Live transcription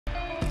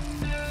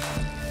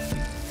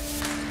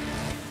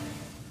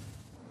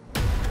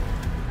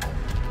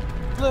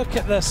Look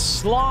at the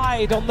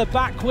slide on the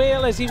back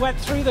wheel as he went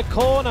through the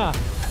corner.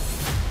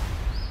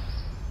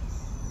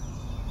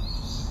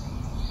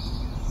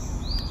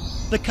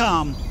 The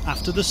calm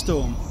after the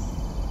storm.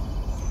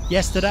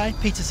 Yesterday,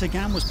 Peter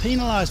Sagan was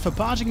penalised for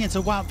barging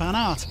into Wout van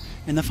Aert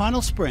in the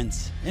final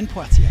sprint in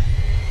Poitiers.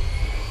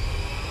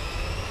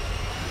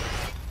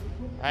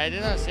 I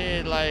didn't see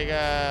it like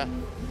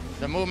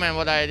the movement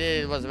what I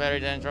did was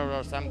very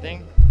dangerous or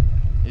something.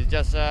 It's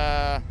just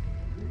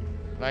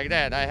like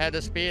that. I had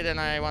the speed and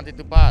I wanted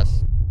to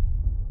pass.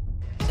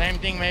 Same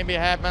thing maybe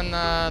happened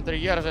 3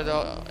 years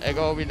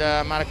ago with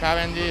Marc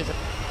Cavendish.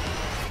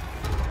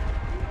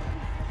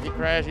 He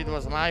crashed, it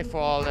was my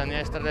fault, and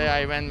yesterday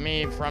I went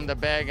me from the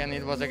back and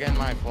it was again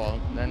my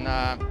fault. Then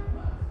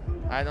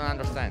I don't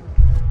understand.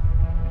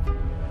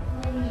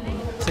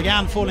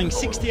 Sagan falling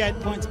 68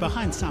 points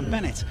behind Sam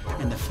Bennett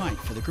in the fight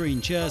for the green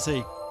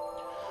jersey.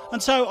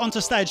 And so on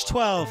to stage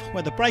 12,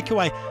 where the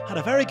breakaway had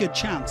a very good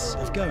chance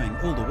of going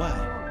all the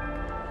way.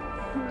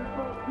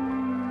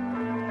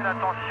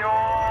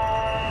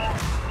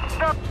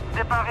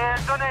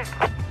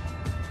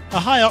 A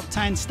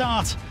high-octane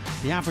start,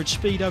 the average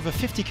speed over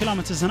 50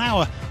 kilometres an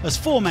hour as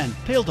 4 men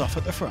peeled off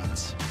at the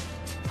front.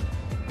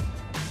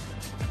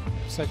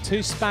 So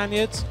 2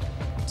 Spaniards,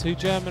 2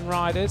 German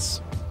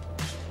riders.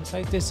 As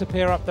they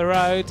disappear up the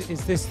road,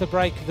 is this the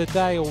break of the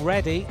day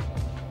already?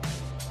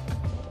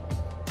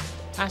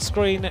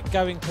 Asgreen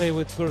going clear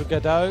with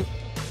Bourgadeau.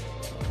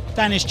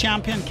 Danish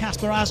champion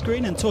Kasper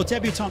Asgreen and Tour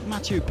debutant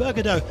Mathieu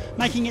Bourgadeau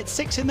making it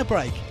 6 in the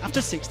break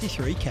after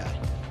 63k.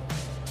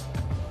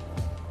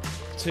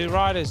 2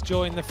 riders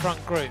join the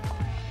front group.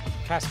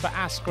 Kasper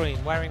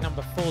Asgreen wearing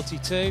number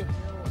 42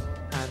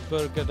 and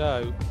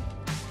Bourgadeau.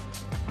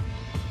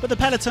 But the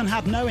peloton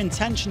had no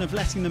intention of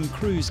letting them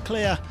cruise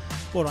clear.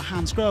 Bora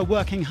Hansgrohe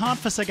working hard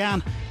for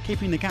Sagan,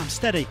 keeping the gap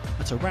steady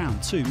at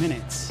around 2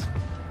 minutes.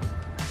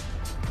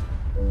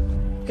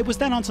 It was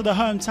then onto the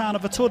hometown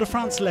of a Tour de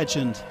France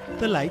legend,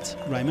 the late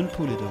Raymond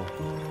Poulidor.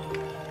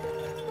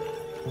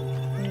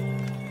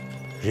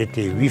 J'ai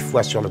été 8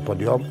 fois sur le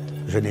podium,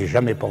 je n'ai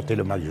jamais porté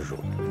le maillot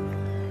jaune.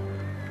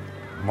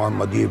 Moi, on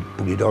m'a dit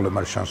Poulidor le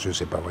malchanceux,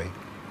 c'est pas vrai.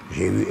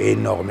 J'ai eu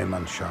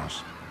énormément de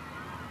chance.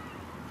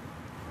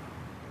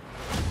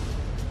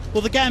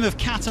 Well, the game of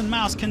cat and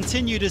mouse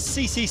continued as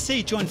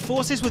CCC joined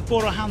forces with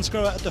Bora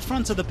Hansgrohe at the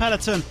front of the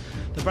peloton.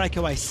 The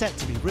breakaway set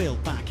to be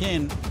reeled back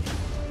in.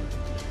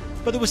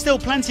 But there was still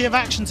plenty of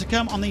action to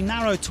come on the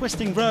narrow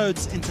twisting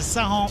roads into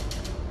Sarran.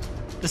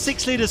 The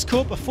 6 leaders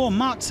caught before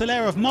Marc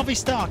of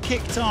Movistar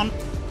kicked on,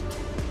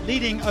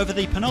 leading over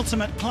the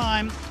penultimate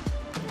climb.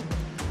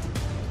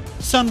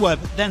 SUNWEB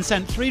then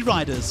sent 3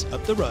 riders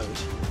up the road.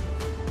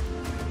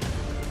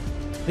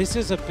 This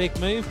is a big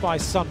move by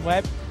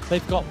SUNWEB.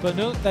 They've got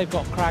BERNAL, they've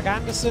got KRAGH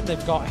Andersen,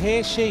 they've got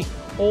Hirschi,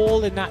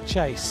 all in that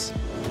chase.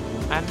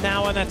 And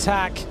now an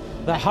attack.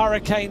 The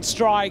hurricane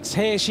strikes,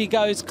 Hirschi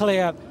goes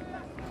clear.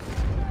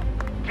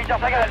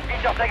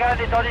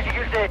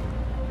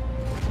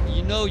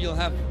 You know you'll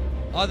have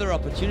other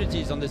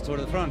opportunities on this Tour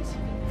de France.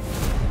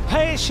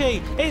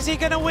 Hirschi, is he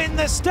going to win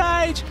the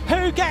stage?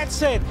 Who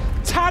gets it?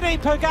 Tadej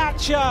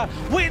Pogačar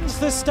wins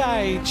the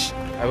stage.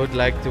 I would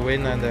like to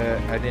win and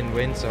I didn't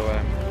win, so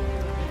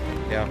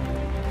yeah.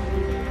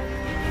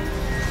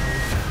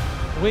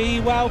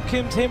 We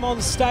welcomed him on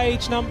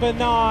stage number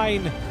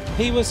 9.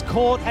 He was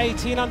caught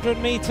 1,800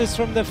 metres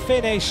from the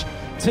finish.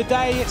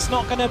 Today it's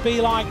not going to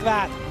be like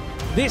that.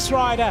 This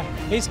rider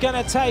is going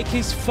to take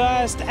his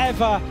first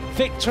ever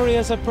victory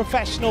as a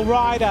professional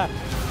rider.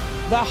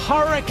 The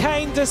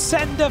hurricane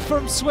descender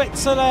from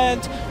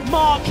Switzerland,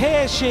 Marc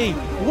Hirschi,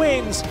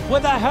 wins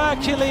with a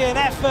Herculean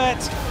effort.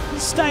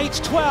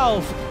 Stage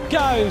 12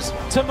 goes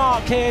to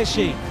Marc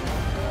Hirschi.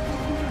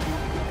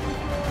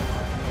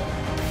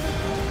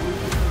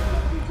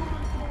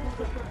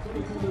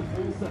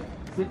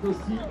 C'est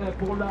aussi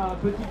pour la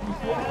petite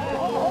histoire.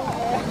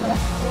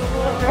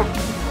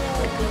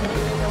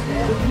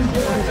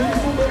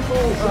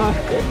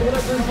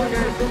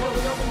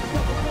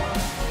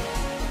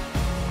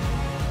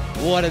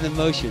 What an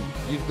emotion.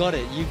 You've got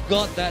it. You've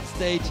got that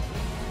stage.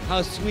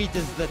 How sweet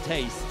is the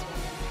taste?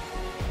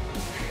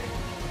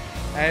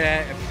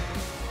 I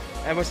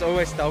was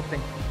always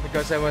doubting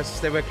because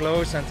they were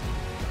close, and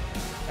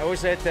I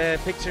always had the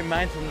picture in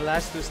mind from the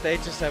last 2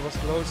 stages. I was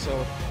close,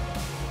 so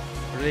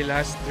really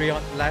last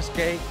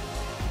K,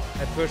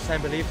 at first I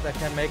believed I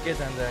can make it,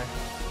 and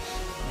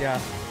yeah,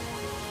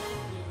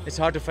 it's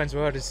hard to find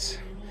words.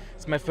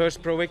 It's my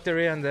first pro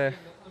victory, and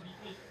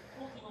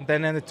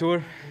then in the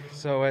Tour,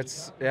 so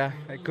it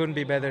couldn't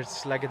be better.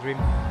 It's like a dream.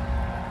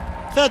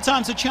 3rd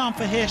time's a charm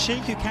for Hirschi,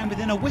 who came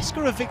within a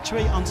whisker of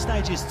victory on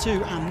stages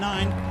 2 and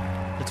 9.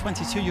 The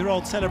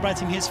 22-year-old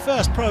celebrating his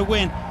first pro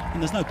win,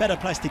 and there's no better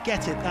place to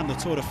get it than the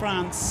Tour de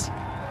France.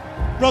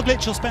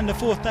 ROGLIC will spend a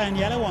 4th day in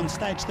yellow on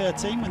stage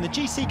 13 when the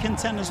GC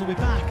contenders will be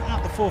back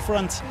at the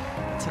forefront.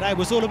 Today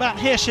was all about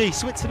Hirschi,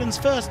 Switzerland's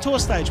first Tour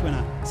stage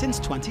winner since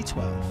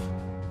 2012.